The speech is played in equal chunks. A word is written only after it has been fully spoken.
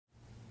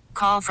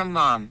call from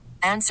mom.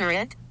 Answer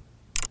it.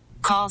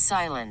 Call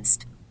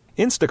silenced.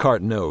 Instacart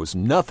knows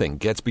nothing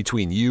gets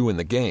between you and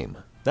the game.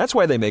 That's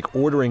why they make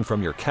ordering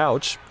from your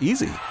couch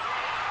easy.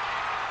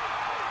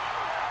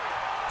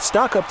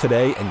 Stock up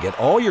today and get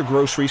all your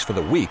groceries for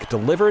the week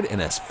delivered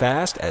in as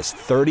fast as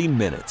 30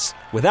 minutes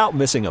without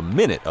missing a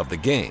minute of the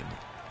game.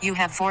 You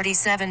have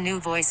 47 new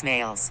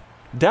voicemails.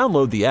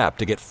 Download the app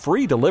to get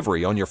free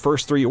delivery on your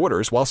first 3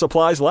 orders while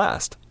supplies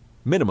last.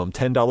 Minimum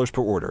 $10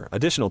 per order.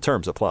 Additional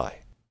terms apply.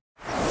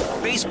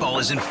 Baseball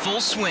is in full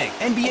swing.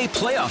 NBA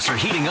playoffs are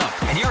heating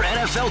up, and your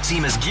NFL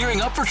team is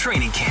gearing up for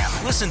training camp.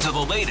 Listen to the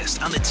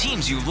latest on the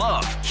teams you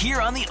love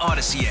here on the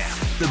Odyssey app.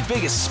 The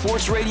biggest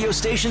sports radio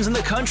stations in the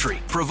country,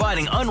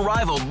 providing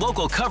unrivaled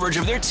local coverage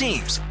of their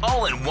teams,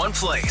 all in one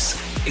place.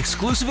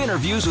 Exclusive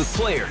interviews with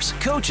players,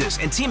 coaches,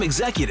 and team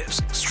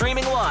executives,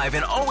 streaming live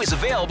and always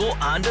available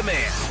on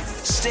demand.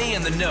 Stay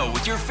in the know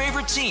with your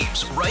favorite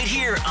teams right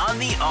here on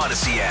the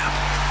Odyssey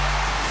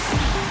app.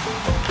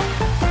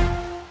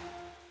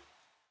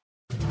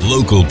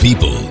 Local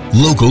people,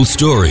 local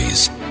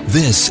stories.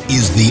 This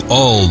is the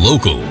All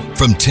Local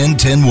from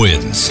 1010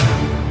 Wins.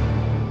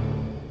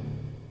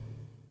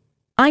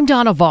 I'm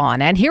Donna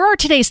Vaughn, and here are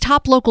today's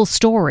top local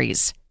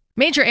stories.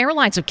 Major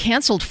airlines have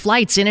canceled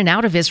flights in and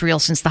out of Israel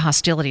since the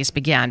hostilities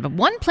began. But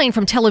one plane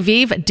from Tel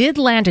Aviv did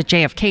land at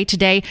JFK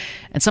today,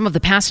 and some of the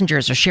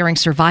passengers are sharing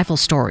survival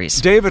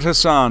stories. David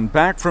Hassan,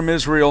 back from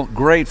Israel,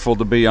 grateful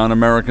to be on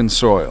American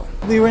soil.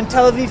 We were in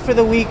Tel Aviv for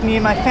the week, me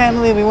and my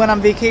family. We went on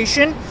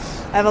vacation.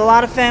 I have a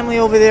lot of family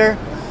over there.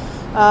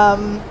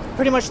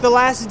 Pretty much the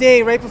last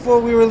day, right before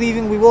we were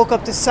leaving, we woke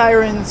up to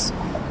sirens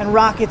and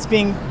rockets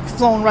being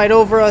flown right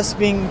over us,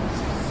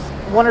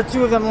 one or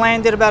two of them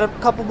landed about a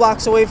couple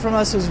blocks away from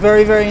us. It was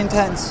very, very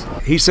intense.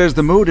 He says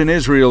the mood in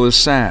Israel is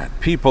sad.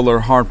 People are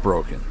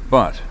heartbroken,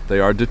 but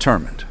they are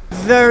determined.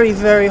 Very,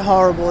 very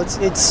horrible.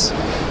 It's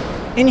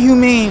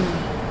inhumane,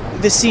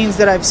 the scenes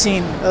that I've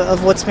seen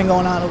of what's been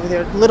going on over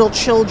there. Little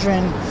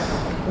children,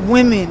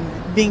 women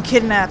being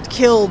kidnapped,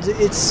 killed.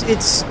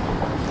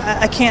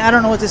 I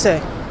don't know what to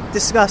say.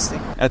 Disgusting.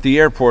 At the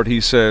airport,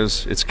 he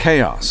says it's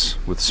chaos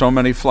with so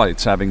many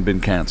flights having been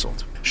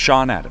canceled.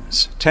 Sean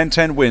Adams,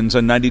 1010 Wins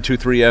on 92.3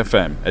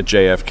 FM at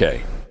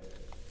JFK.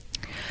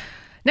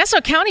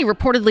 Nassau County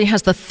reportedly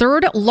has the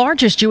third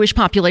largest Jewish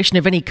population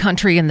of any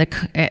county in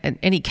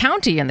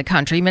the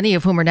country, many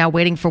of whom are now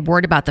waiting for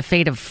word about the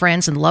fate of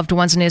friends and loved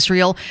ones in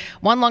Israel.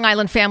 One Long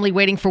Island family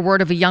waiting for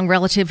word of a young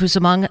relative who's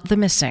among the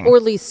missing.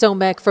 Orly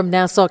Somek from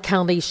Nassau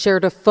County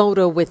shared a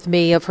photo with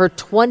me of her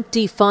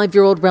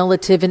 25-year-old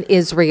relative in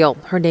Israel.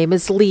 Her name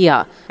is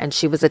Leah, and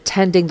she was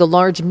attending the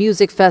large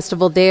music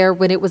festival there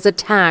when it was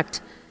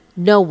attacked.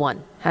 No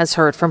one has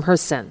heard from her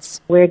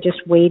since. We're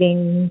just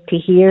waiting to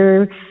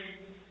hear,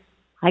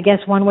 I guess,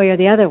 one way or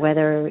the other,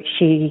 whether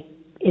she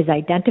is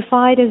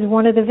identified as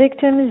one of the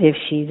victims, if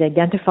she's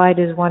identified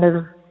as one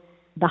of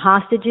the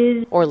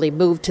hostages. Orly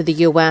moved to the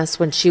U.S.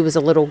 when she was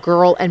a little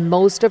girl, and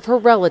most of her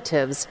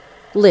relatives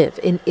live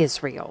in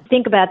Israel.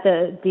 Think about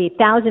the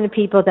thousands of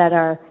people that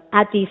are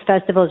at these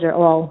festivals are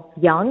all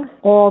young.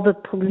 All the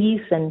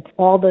police and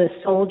all the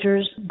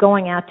soldiers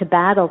going out to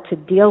battle to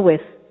deal with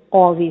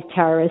all these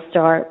terrorists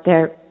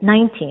they're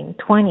 19,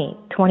 20,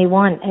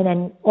 21, and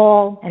then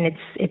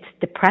it's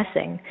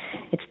depressing.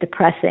 It's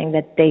depressing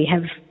that they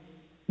have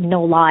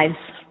no lives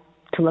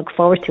to look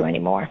forward to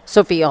anymore.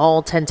 Sophia Hall,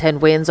 1010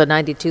 Wins on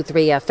 92.3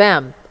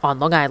 FM on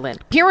Long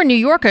Island. Here in New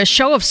York, a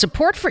show of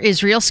support for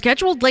Israel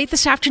scheduled late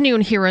this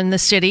afternoon here in the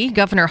city.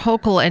 Governor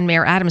Hochul and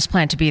Mayor Adams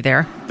plan to be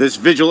there. This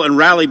vigil and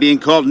rally being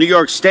called New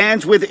York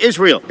Stands with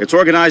Israel. It's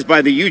organized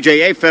by the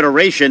UJA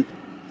Federation.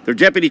 Their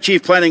Deputy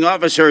Chief Planning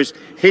Officer is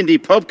Hindi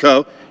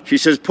Popko. She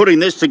says putting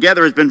this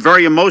together has been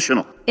very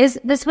emotional.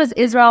 This was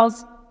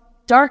Israel's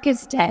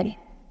darkest day.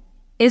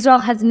 Israel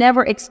has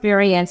never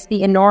experienced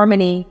the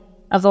enormity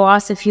of the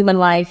loss of human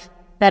life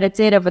that it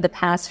did over the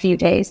past few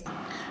days.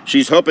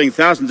 She's hoping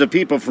thousands of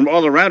people from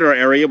all around our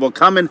area will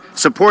come and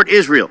support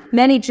Israel.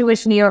 Many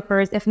Jewish New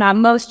Yorkers, if not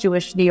most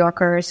Jewish New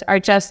Yorkers,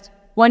 are just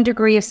 1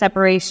 degree of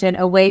separation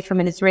away from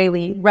an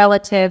Israeli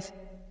relative,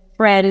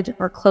 friend,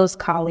 or close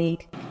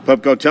colleague.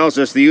 Popko tells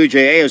us the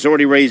UJA has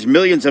already raised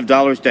millions of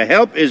dollars to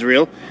help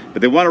Israel,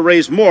 but they want to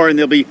raise more, and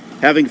they'll be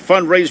having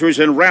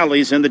fundraisers and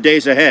rallies in the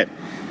days ahead.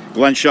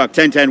 Glenn Schuck,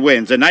 1010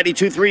 Wins, at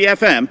 92.3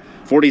 FM,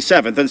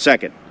 47th and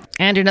 2nd.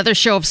 And another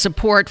show of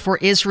support for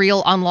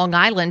Israel on Long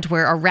Island,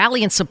 where a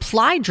rally and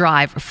supply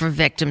drive for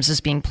victims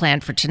is being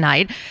planned for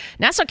tonight.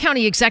 Nassau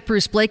County Exec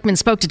Bruce Blakeman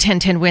spoke to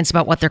 1010 Wins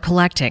about what they're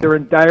collecting. They're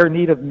in dire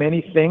need of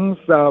many things,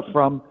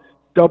 from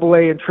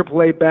AA and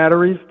AAA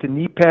batteries to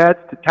knee pads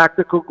to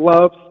tactical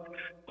gloves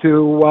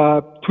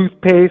to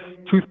toothpaste,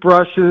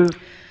 toothbrushes.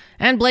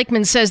 And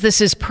Blakeman says this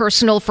is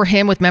personal for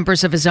him, with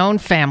members of his own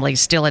family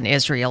still in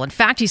Israel. In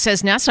fact, he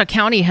says Nassau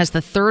County has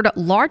the third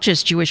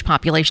largest Jewish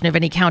population of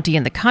any county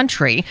in the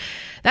country.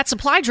 That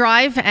supply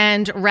drive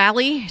and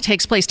rally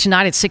takes place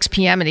tonight at 6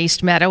 p.m. in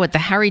East Meadow at the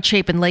Harry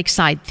Chapin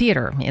Lakeside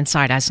Theater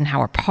inside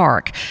Eisenhower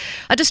Park.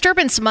 A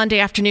disturbance Monday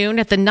afternoon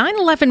at the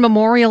 9/11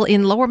 Memorial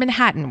in Lower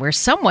Manhattan, where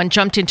someone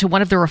jumped into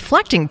one of the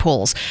reflecting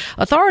pools.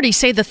 Authorities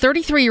say the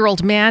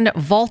 33-year-old man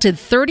vaulted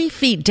 30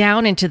 feet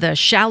down into the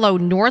shallow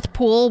North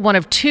Pool, one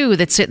of two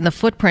that sit in the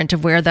footprint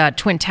of where the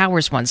Twin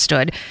Towers once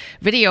stood.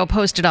 Video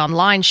posted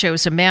online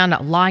shows a man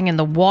lying in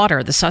the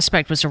water. The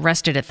suspect was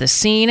arrested at the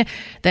scene,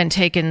 then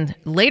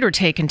later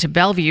taken to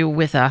Bellevue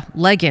with a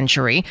leg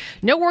injury.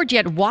 No word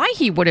yet why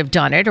he would have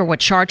done it or what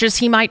charges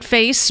he might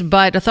face,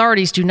 but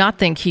authorities do not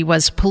think he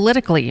was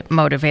politically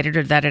motivated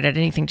or that it had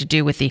anything to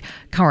do with the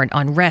current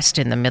unrest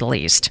in the Middle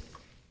East.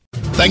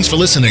 Thanks for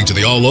listening to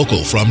the All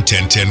Local from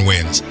 1010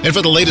 Wins. And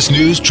for the latest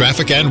news,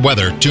 traffic, and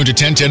weather, tune to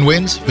 1010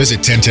 Wins, visit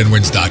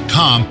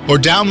 1010wins.com, or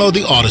download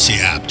the Odyssey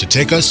app to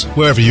take us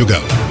wherever you go.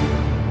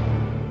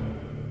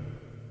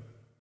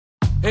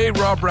 Hey,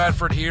 Rob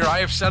Bradford here. I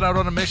have set out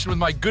on a mission with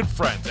my good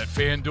friends at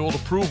FanDuel to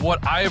prove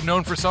what I have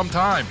known for some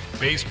time.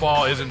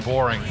 Baseball isn't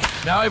boring.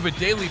 Now I have a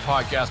daily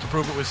podcast to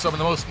prove it with some of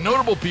the most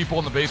notable people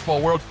in the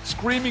baseball world,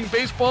 screaming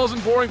baseball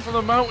isn't boring from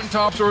the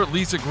mountaintops, or at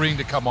least agreeing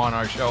to come on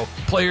our show.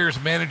 Players,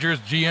 managers,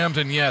 GMs,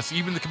 and yes,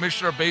 even the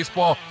commissioner of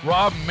baseball,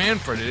 Rob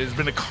Manfred. It has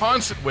been a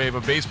constant wave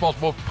of baseball's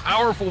most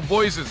powerful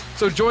voices.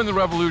 So join the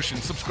revolution.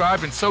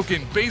 Subscribe and soak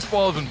in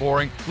Baseball Isn't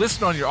Boring.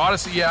 Listen on your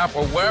Odyssey app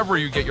or wherever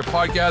you get your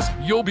podcasts.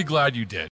 You'll be glad you did.